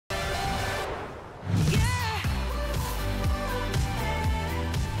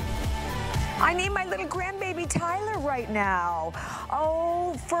I need my little grandbaby Tyler right now.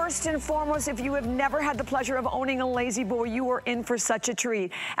 Oh, first and foremost, if you have never had the pleasure of owning a LaZBoy, you are in for such a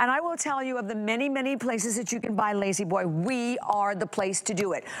treat. And I will tell you, of the many, many places that you can buy LaZBoy, we are the place to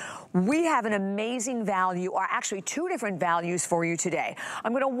do it. We have an amazing value, or actually two different values for you today.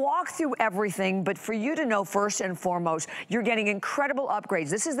 I'm gonna walk through everything, but for you to know first and foremost, you're getting incredible upgrades.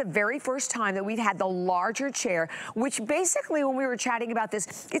 This is the very first time that we've had the larger chair, which basically when we were chatting about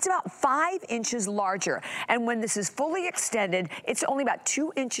this, it's about 5 inches larger. And when this is fully extended, it's only about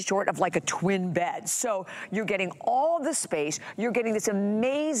 2 inches short of like a twin bed. So you're getting all the space. You're getting this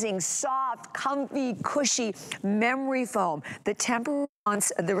amazing, soft, comfy, cushy memory foam. The TEMPUR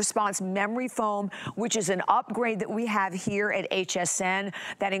Response memory foam, which is an upgrade that we have here at HSN.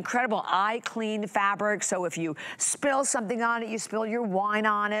 That incredible iClean fabric. So if you spill something on it, you spill your wine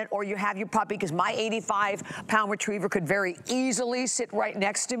on it, or you have your puppy, because my 85-pound retriever could very easily sit right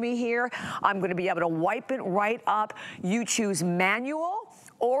next to me here. I'm going to be able to wipe it right up. You choose manual,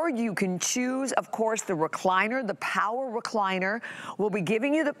 or you can choose, of course, the recliner, the power recliner. We'll be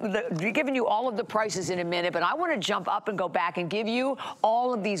giving you all of the prices in a minute, but I want to jump up and go back and give you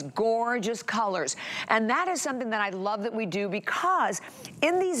all of these gorgeous colors. And that is something that I love that we do, because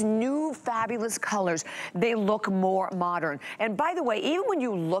in these new fabulous colors, they look more modern. And by the way, even when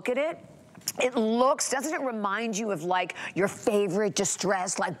you look at it, it looks, doesn't it remind you of like your favorite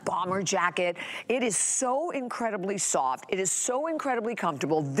distressed like bomber jacket? It is so incredibly soft. It is so incredibly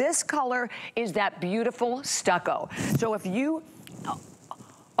comfortable. This color is that beautiful stucco. So if you,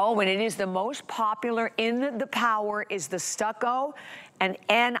 oh, and it is the most popular in the power is the stucco. And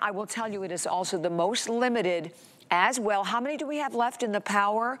I will tell you, it is also the most limited as well. How many do we have left in the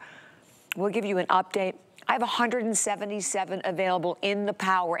power? We'll give you an update. I have 177 available in the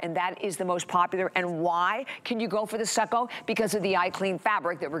power, and that is the most popular. And why can you go for the stucco? Because of the iClean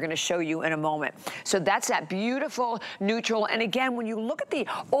fabric that we're going to show you in a moment. So that's that beautiful neutral. And again, when you look at the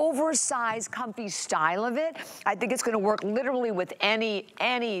oversized, comfy style of it, I think it's going to work literally with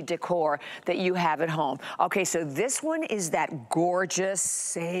any decor that you have at home. Okay, so this one is that gorgeous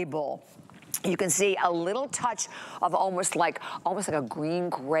sable. You can see a little touch of almost like a green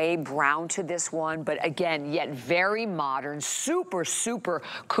gray brown to this one, but again, yet very modern, super, super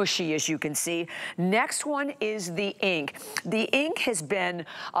cushy, as you can see. Next one is the ink. The ink has been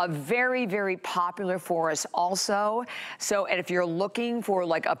very, very popular for us also. So, and if you're looking for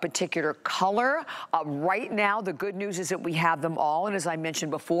like a particular color, right now, the good news is that we have them all. And as I mentioned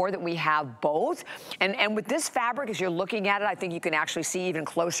before, that we have both. And with this fabric, as you're looking at it, I think you can actually see even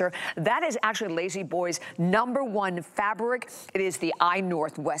closer. That is actually LaZBoy's #1 fabric. It is the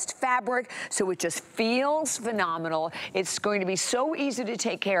iNorthwest fabric, so it just feels phenomenal. It's going to be so easy to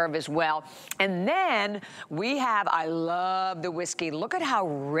take care of as well. And then we have, I love the whiskey. Look at how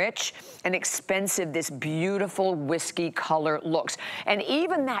rich and expensive this beautiful whiskey color looks. And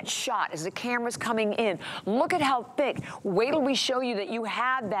even that shot as the camera's coming in, look at how thick. Wait till we show you that you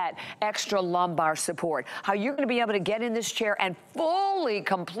have that extra lumbar support. How you're going to be able to get in this chair and fully,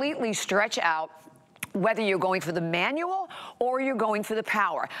 completely stretch out, whether you're going for the manual or you're going for the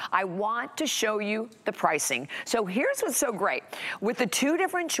power. I want to show you the pricing. So here's what's so great. With the two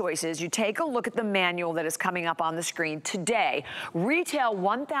different choices, you take a look at the manual that is coming up on the screen today. Retail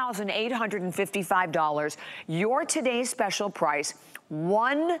 $1,855. Your today's special price,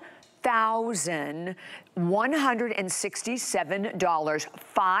 $1,167.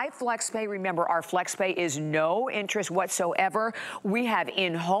 5 flex pay. Remember, our flex pay is no interest whatsoever. We have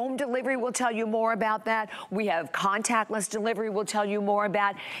in-home delivery. We'll tell you more about that. We have contactless delivery. We'll tell you more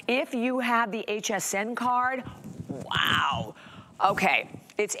about. If you have the HSN card, wow. Okay,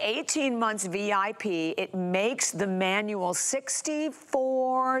 it's 18 months VIP. It makes the manual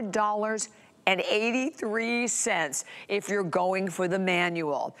 $64.83 if you're going for the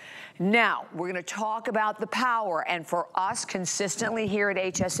manual. Now, we're gonna talk about the power, and for us consistently here at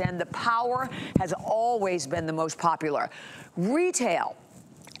HSN, the power has always been the most popular. Retail,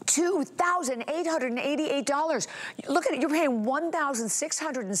 $2,888. Look at it, you're paying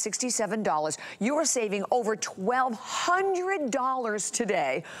 $1,667. You are saving over $1,200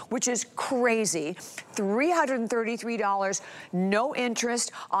 today, which is crazy. $333, no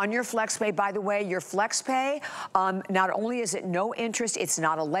interest on your flex pay. By the way, your flex pay, not only is it no interest, it's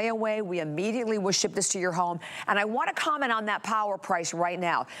not a layaway. We immediately will ship this to your home. And I want to comment on that power price right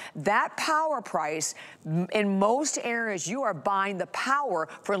now. That power price, in most areas, you are buying the power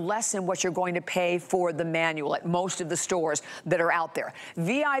for less than what you're going to pay for the manual at most of the stores that are out there.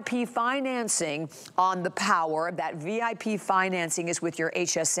 VIP financing on the Power, that VIP financing is with your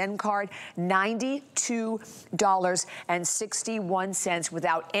HSN card, $92.61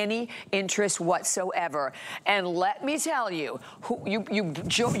 without any interest whatsoever. And let me tell you,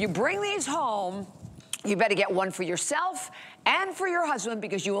 you bring these home, you better get one for yourself and for your husband,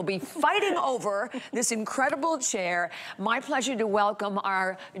 because you will be fighting over this incredible chair. My pleasure to welcome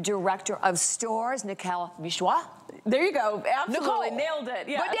our Director of Stores, Nicole Michois. There you go. Absolutely Nicole. Nailed it.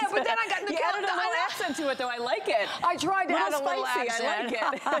 Yeah. But then I got Nicole. You added a little accent to it, though. I like it. I tried to add a little spicy.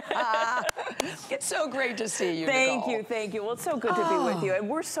 accent. I like it. It's so great to see you, Thank Nicole. you, thank you. Well, it's so good to be with you. And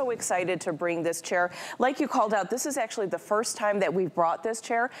we're so excited to bring this chair. Like you called out, this is actually the first time that we've brought this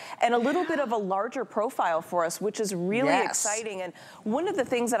chair, and a little bit of a larger profile for us, which is really exciting. And one of the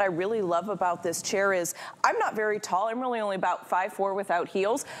things that I really love about this chair is I'm not very tall. I'm really only about 5'4" without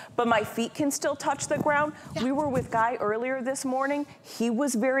heels, but my feet can still touch the ground. Yeah. We were with Guy earlier this morning. He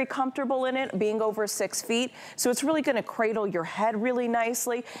was very comfortable in it, being over 6 feet. So it's really gonna cradle your head really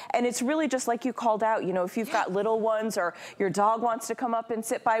nicely. And it's really just like you called out, you know, if you've got little ones or your dog wants to come up and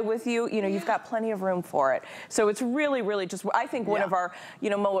sit by with you, you know, you've got plenty of room for it. So it's really, really just, I think one of our, you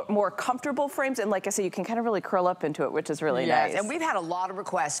know, more comfortable frames. And like I said, you can kind of really curl up into it, which is really nice. And we've had a lot of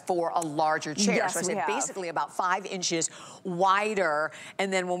requests for a larger chair. Yes, so I said basically about 5 inches wider.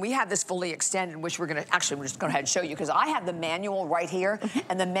 And then when we have this fully extended, which we're gonna, actually we're just gonna go ahead and show you, because I have the manual right here.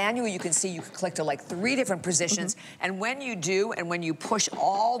 And the manual, you can see you can click to like 3 different positions. And when you do, and when you push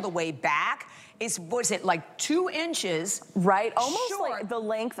all the way back, it's, what is it, like 2 inches? Right, almost like the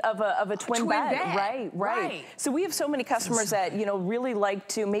length of a twin bed. Right. So we have so many customers that, you know, really like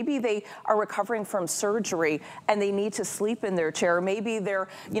to, maybe they are recovering from surgery and they need to sleep in their chair. Maybe they're,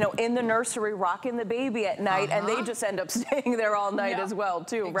 you know, in the nursery rocking the baby at night and they just end up staying there all night as well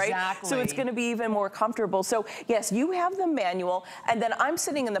too, right? So it's gonna be even more comfortable. So yes, you have the manual, and then I'm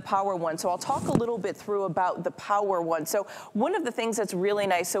sitting in the Power one. So I'll talk a little bit through about the Power one. So one of the things that's really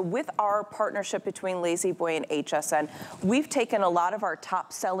nice, so with our partnership between LaZBoy and HSN, we've taken a lot of our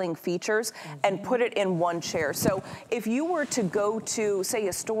top selling features and put it in one chair. So if you were to go to, say,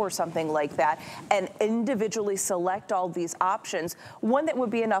 a store or something like that and individually select all these options, one that would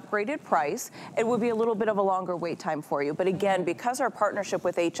be an upgraded price, it would be a little bit of a longer wait time for you. But again, because our partnership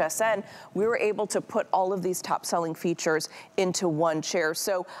with HSN, we were able to put all of these top selling features into one chair.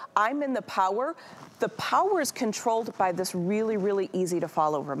 So I'm in the Power. The Power is controlled by this really, really easy to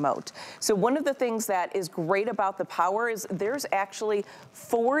follow remote. So one of the things that is great about the Power is there's actually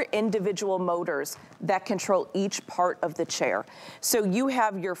 4 individual motors that control each part of the chair. So you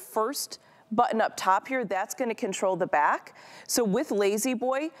have your first button up top here, that's gonna control the back. So with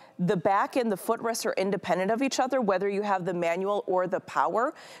LaZBoy, the back and the footrest are independent of each other, whether you have the manual or the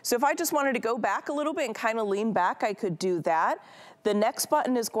Power. So if I just wanted to go back a little bit and kind of lean back, I could do that. The next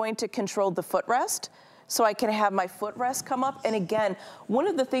button is going to control the footrest. So I can have my footrest come up. And again, one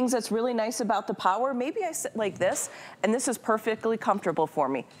of the things that's really nice about the Power, maybe I sit like this, and this is perfectly comfortable for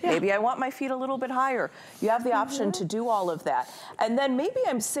me. Maybe I want my feet a little bit higher. You have the option to do all of that. And then maybe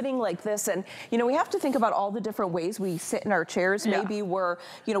I'm sitting like this, and you know, we have to think about all the different ways we sit in our chairs. Maybe we're,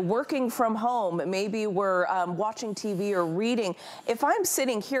 you know, working from home. Maybe we're watching TV or reading. If I'm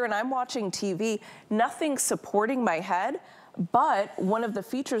sitting here and I'm watching TV, nothing's supporting my head, but one of the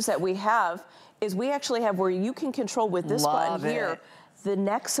features that we have is we actually have where you can control with this button here, the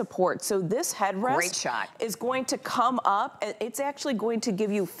neck support. So this headrest is going to come up, and it's actually going to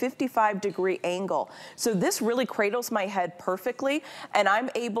give you 55-degree angle. So this really cradles my head perfectly, and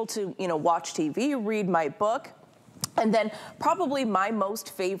I'm able to, you know, watch TV, read my book. And then probably my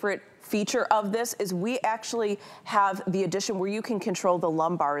most favorite feature of this is we actually have the addition where you can control the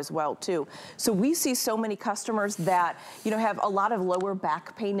lumbar as well too. So we see so many customers that, you know, have a lot of lower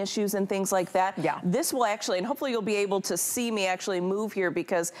back pain issues and things like that. This will actually, and hopefully you'll be able to see me actually move here,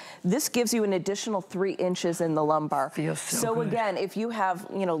 because this gives you an additional 3 inches in the lumbar. Feels so good. Again, if you have,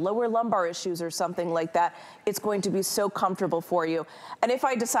 you know, lower lumbar issues or something like that, it's going to be so comfortable for you. And if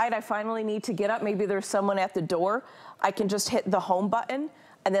I decide I finally need to get up, maybe there's someone at the door, I can just hit the home button,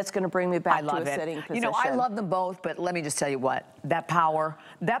 and that's gonna bring me back to a sitting position. You know, I love them both, but let me just tell you what, that Power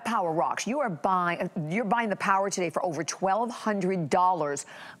rocks. You're buying the Power today for over $1,200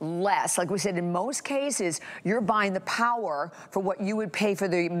 less. Like we said, in most cases, you're buying the Power for what you would pay for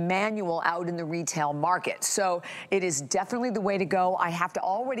the manual out in the retail market. So it is definitely the way to go. I have to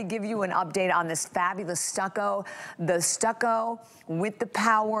already give you an update on this fabulous stucco. The stucco with the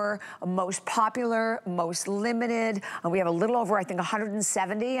Power, most popular, most limited. We have a little over, I think, 107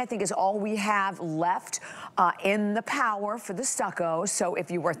 $70, I think, is all we have left in the power for the stucco. So if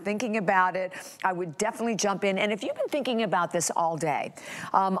you were thinking about it, I would definitely jump in. And if you've been thinking about this all day,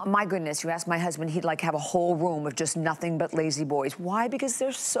 my goodness, you asked my husband, he'd like have a whole room of just nothing but LaZBoys. Why? Because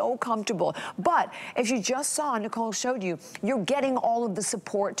they're so comfortable. But as you just saw, Nicole showed you, you're getting all of the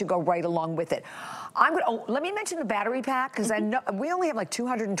support to go right along with it. Let me mention the battery pack, because I know we only have like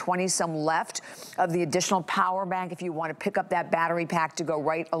 220 some left of the additional power bank if you want to pick up that battery pack to go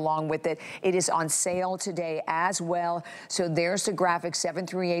right along with it. It is on sale today as well. So there's the graphic,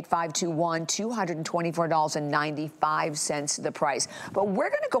 738521, $224.95 the price. But we're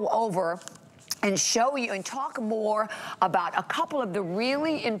going to go over and show you and talk more about a couple of the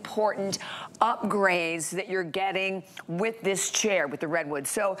really important upgrades that you're getting with this chair, with the Redwood.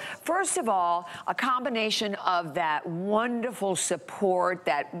 So first of all, a combination of that wonderful support,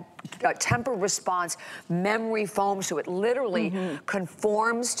 that TEMPUR Response memory foam, so it literally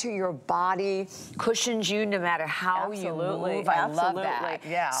conforms to your body, cushions you no matter how you move. I love that.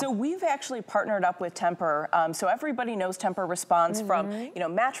 Yeah. So we've actually partnered up with TEMPUR. So everybody knows TEMPUR Response from, you know,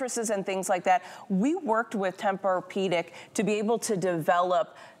 mattresses and things like that. We worked with Tempur-Pedic to be able to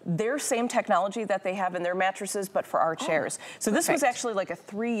develop their same technology that they have in their mattresses, but for our chairs. So this was actually like a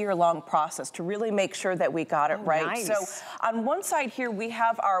 3-year-long process to really make sure that we got it right. Nice. So on one side here, we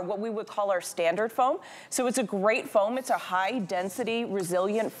have our, what we would call our standard foam. So it's a great foam. It's a high density,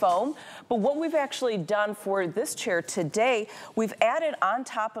 resilient foam. But what we've actually done for this chair today, we've added on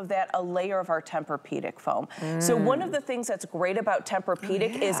top of that a layer of our Tempur-Pedic foam. So one of the things that's great about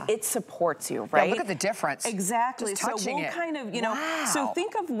Tempur-Pedic is it supports you, right? Yeah, look at the difference. Exactly. So we'll kind of, you know, so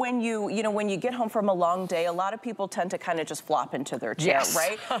think of when when you get home from a long day, a lot of people tend to kind of just flop into their chair,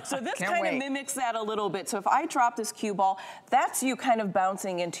 right? So this kind of mimics that a little bit. So if I drop this cue ball, that's you kind of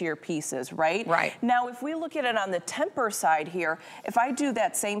bouncing into your pieces, right? Right. Now, if we look at it on the TEMPUR side here, if I do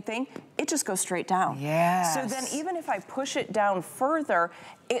that same thing, it just goes straight down. Yes. So then even if I push it down further,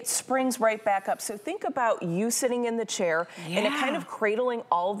 it springs right back up. So think about you sitting in the chair and it kind of cradling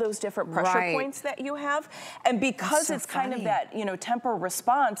all those different pressure points that you have. And because it's kind of that, you know, TEMPUR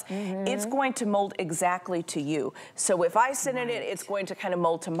Response, it's going to mold exactly to you. So if I sit in it, it's going to kind of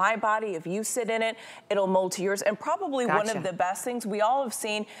mold to my body. If you sit in it, it'll mold to yours. And probably one of the best things we all have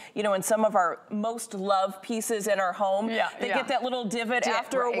seen, you know, in some of our most loved pieces in our home, they get that little divot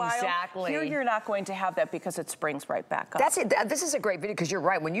after a while. Here you're not going to have that because it springs right back up. That's it. This is a great video because you're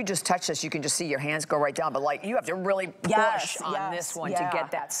right. When you just touch this, you can just see your hands go right down. But like, you have to really push on this one to get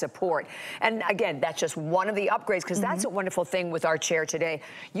that support. And again, that's just one of the upgrades, because that's a wonderful thing with our chair today.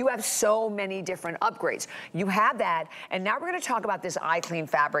 You have so many different upgrades. You have that, and now we're going to talk about this iClean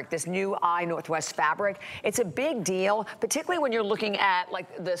fabric, this new Northwest fabric. It's a big deal, particularly when you're looking at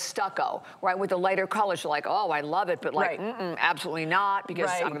like the stucco, right, with the lighter colors. You're like, oh, I love it, but like, absolutely not, because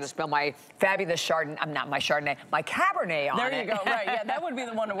I'm going to spill my fabulous Chardonnay, not my Chardonnay, my Cabernet on it. There you go, right, yeah, that would be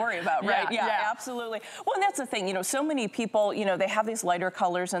the one to worry about, right? Yeah, absolutely. Well, and that's the thing, you know, so many people, you know, they have these lighter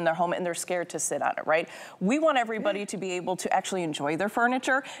colors in their home and they're scared to sit on it, right? We want everybody to be able to actually enjoy their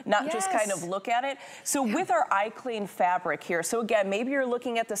furniture, not just kind of look at it. So with our iClean fabric here, so again, maybe you're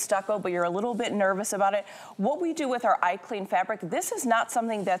looking at the stucco, but you're a little bit nervous about it. What we do with our iClean fabric, this is not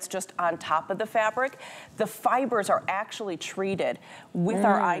something that's just on top of the fabric. The fibers are actually treated with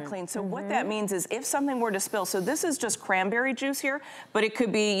our iClean. So what that means is if something were to spill, so this is just cranberry juice here, but it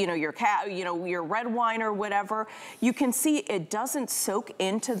could be, you know, your red wine or whatever. You can see it doesn't soak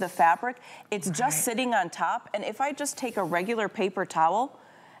into the fabric. It's just sitting on top. And if I just take a regular paper towel,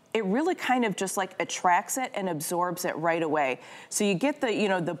 it really kind of just like attracts it and absorbs it right away. So you get the, you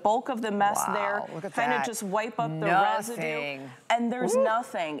know, the bulk of the mess there, kind of just wipe up the residue, and there's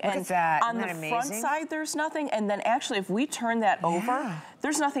nothing. Look at that. On the front side, there's nothing. And then actually, if we turn that over,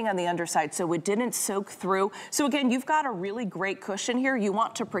 there's nothing on the underside, so it didn't soak through. So again, you've got a really great cushion here. You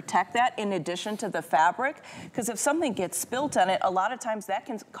want to protect that in addition to the fabric, because if something gets spilt on it, a lot of times that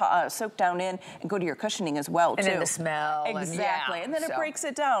can soak down in and go to your cushioning as well, too. And then the smell. Exactly. And then it breaks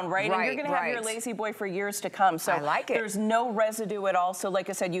it down, right? And you're going to have your LaZBoy for years to come. So there's no residue at all. So like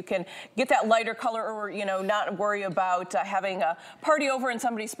I said, you can get that lighter color, or, you know, not worry about having a party over and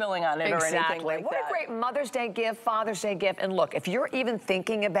somebody spilling on it or anything like that. What a great Mother's Day gift, Father's Day gift. And look, if you're even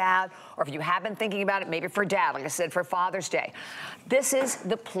thinking about, or if you have been thinking about it, maybe for Dad, like I said, for Father's Day, this is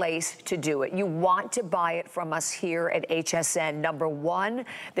the place to do it. You want to buy it from us here at HSN. Number one,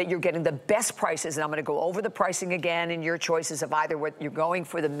 that you're getting the best prices, and I'm going to go over the pricing again and your choices of either what you're going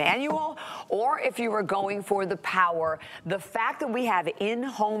for the manual or if you were going for the power. The fact that we have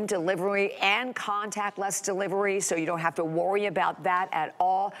in-home delivery and contactless delivery, so you don't have to worry about that at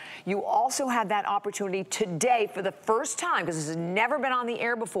all. You also have that opportunity today for the first time, because this has never been on on the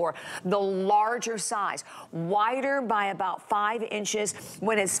air before, the larger size, wider by about 5 inches.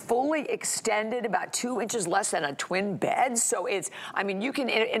 When it's fully extended, about 2 inches less than a twin bed. So it's, I mean, you can,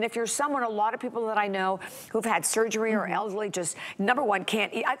 and if you're someone, a lot of people that I know who've had surgery or elderly, just number one,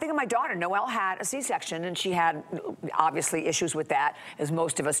 can't eat. I think of my daughter, Noelle had a C-section, and she had obviously issues with that, as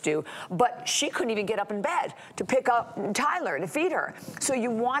most of us do, but she couldn't even get up in bed to pick up Tyler to feed her. So you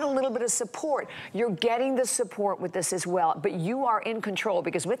want a little bit of support. You're getting the support with this as well, but you are in control,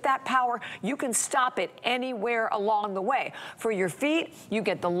 because with that power, you can stop it anywhere along the way. For your feet, you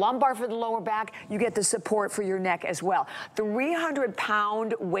get the lumbar for the lower back, you get the support for your neck as well.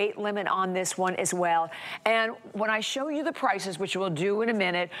 300-pound weight limit on this one as well. And when I show you the prices, which we'll do in a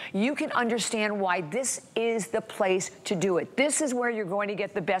minute, you can understand why this is the place to do it. This is where you're going to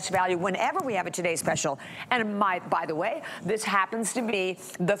get the best value whenever we have a Today Special. And by the way, this happens to be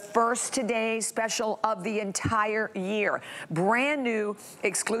the first Today Special of the entire year. Brand new,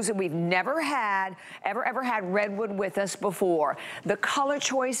 exclusive. We've never had, ever had Redwood with us before. The color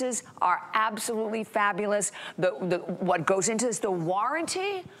choices are absolutely fabulous. What goes into this, the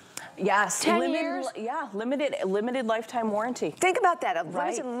warranty? Yes, 10 years? Yeah, limited lifetime warranty. Think about that, a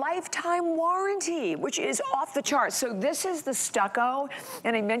limited lifetime warranty, which is off the charts. So this is the stucco,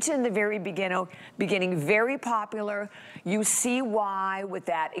 and I mentioned in the very beginning, very popular. You see why with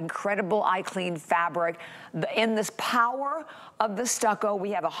that incredible iClean fabric. In this power of the stucco,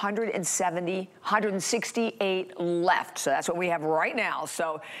 we have 168 left. So that's what we have right now.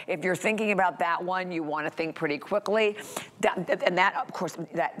 So if you're thinking about that one, you want to think pretty quickly. Of course,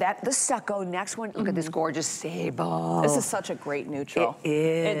 the stucco, next one, look at this gorgeous sable. This is such a great neutral. It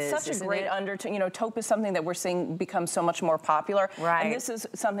is. It's such a great undertone. You know, taupe is something that we're seeing become so much more popular. Right. And this is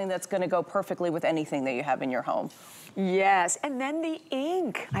something that's going to go perfectly with anything that you have in your home. Yes, and then the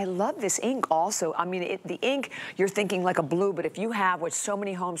ink. I love this ink also. I mean, the ink, you're thinking like a blue, but if you have, which so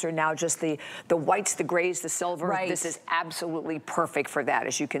many homes are now, just the whites, the grays, the silver, this is absolutely perfect for that,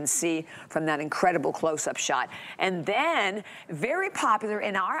 as you can see from that incredible close-up shot. And then, very popular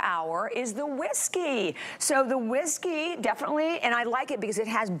in our hour is the whiskey. So the whiskey, definitely, and I like it because it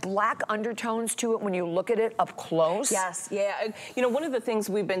has black undertones to it when you look at it up close. Yes, yeah. You know, one of the things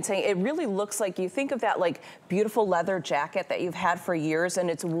we've been saying, it really looks like, you think of that like beautiful leather jacket that you've had for years, and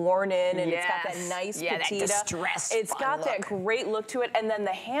it's worn in, and it's got that nice petita. That distressed it's got that great look to it, and then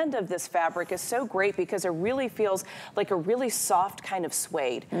the hand of this fabric is so great because it really feels like a really soft kind of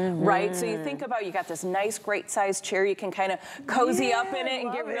suede, right? So you think about, you got this nice, great sized chair, you can kind of cozy up in it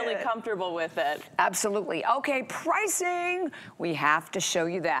and get really comfortable with it. Absolutely. Okay, pricing. We have to show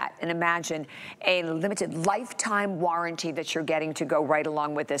you that, and imagine a limited lifetime warranty that you're getting to go right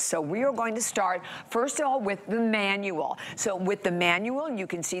along with this. So we are going to start, first of all, with the manual. So with the manual, you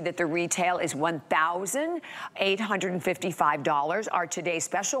can see that the retail is $1,855. Our Today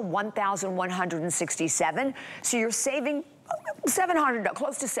Special, $1,167. So you're saving $700,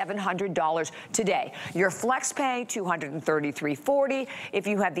 close to $700 today. Your flex pay, $233.40. If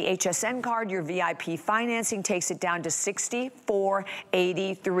you have the HSN card, your VIP financing takes it down to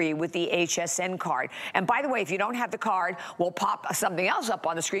 $64.83 with the HSN card. And by the way, if you don't have the card, we'll pop something else up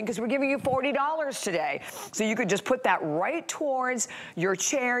on the screen because we're giving you $40 today. So you could just put that right towards your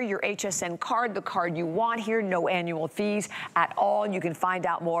chair, your HSN card, the card you want here, no annual fees at all. You can find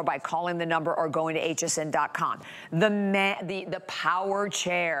out more by calling the number or going to hsn.com. The power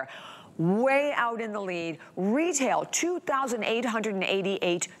chair, way out in the lead. Retail,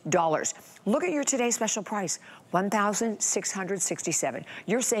 $2,888. Look at your Today Special price, $1,667.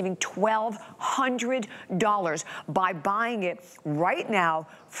 You're saving $1,200 by buying it right now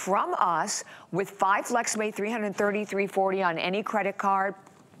from us with 5 FlexPay, $333.40 on any credit card.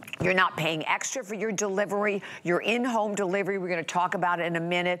 You're not paying extra for your delivery. Your in-home delivery, we're going to talk about it in a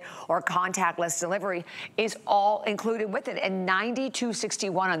minute, or contactless delivery is all included with it, and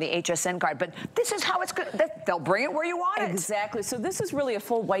 $92.61 on the HSN card. But this is how it's good. They'll bring it where you want it. Exactly. So this is really a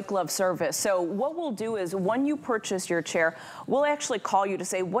full white glove service. So what we'll do is, when you purchase your chair, we'll actually call you to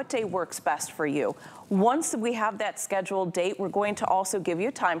say what day works best for you. Once we have that scheduled date, we're going to also give you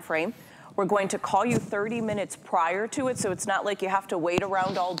a time frame. We're going to call you 30 minutes prior to it, so it's not like you have to wait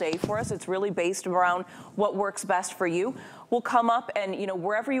around all day for us. It's really based around what works best for you. We'll come up and, you know,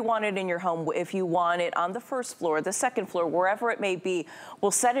 wherever you want it in your home, if you want it on the first floor, the second floor, wherever it may be,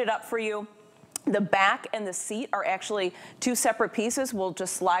 we'll set it up for you. The back and the seat are actually 2 separate pieces. We'll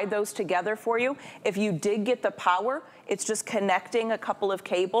just slide those together for you. If you did get the power, It's just connecting a couple of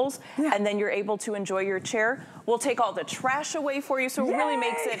cables, and then you're able to enjoy your chair. We'll take all the trash away for you, so it really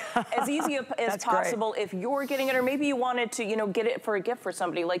makes it as easy as possible if you're getting it, or maybe you wanted to, you know, get it for a gift for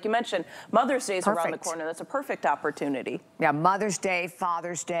somebody. Like you mentioned, Mother's Day is around the corner. That's a perfect opportunity. Yeah, Mother's Day,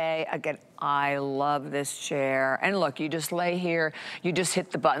 Father's Day. Again, I love this chair. And look, you just lay here, you just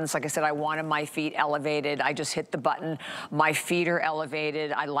hit the buttons. Like I said, I wanted my feet elevated. I just hit the button. My feet are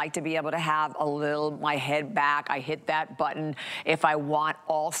elevated. I like to be able to have my head back. I hit that button. If I want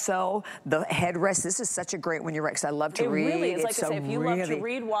also the headrest, this is such a great one. You're right, because I love to read. It really is. Like I say, if you love to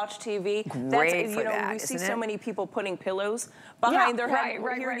read, watch TV, great that's, for that, we see isn't so it? many people putting pillows behind their head.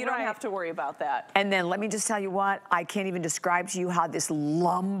 Right, you don't have to worry about that. And then let me just tell you what, I can't even describe to you how this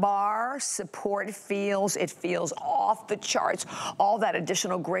lumbar support feels. It feels off the charts. All that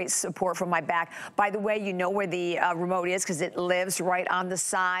additional great support from my back. By the way, you know where the remote is because it lives right on the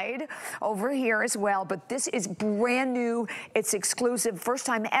side over here as well. But this is brand new. It's exclusive. First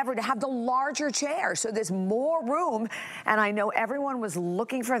time ever to have the larger chair. So there's more room. And I know everyone was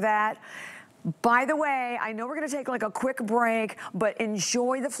looking for that. By the way, I know we're going to take like a quick break, but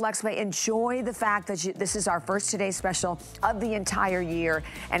enjoy the FlexPay. Enjoy the fact that this is our first Today Special of the entire year.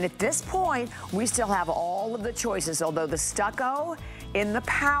 And at this point, we still have all of the choices, although the stucco in the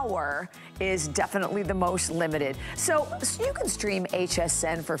Power is definitely the most limited. So you can stream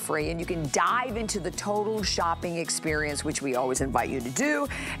HSN for free, and you can dive into the total shopping experience, which we always invite you to do.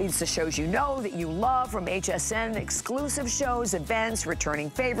 It's the shows you know that you love from HSN, exclusive shows, events,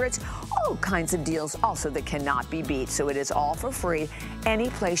 returning favorites, all kinds of deals also that cannot be beat. So it is all for free any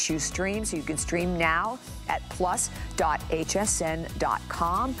place you stream. So you can stream now at plus.hsn.com.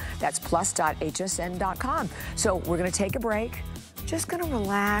 That's plus.hsn.com. So we're going to take a break. Just gonna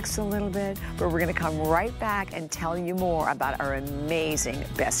relax a little bit, but we're gonna come right back and tell you more about our amazing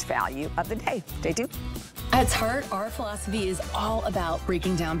best value of the day. Stay tuned. At Tarte, our philosophy is all about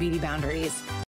breaking down beauty boundaries.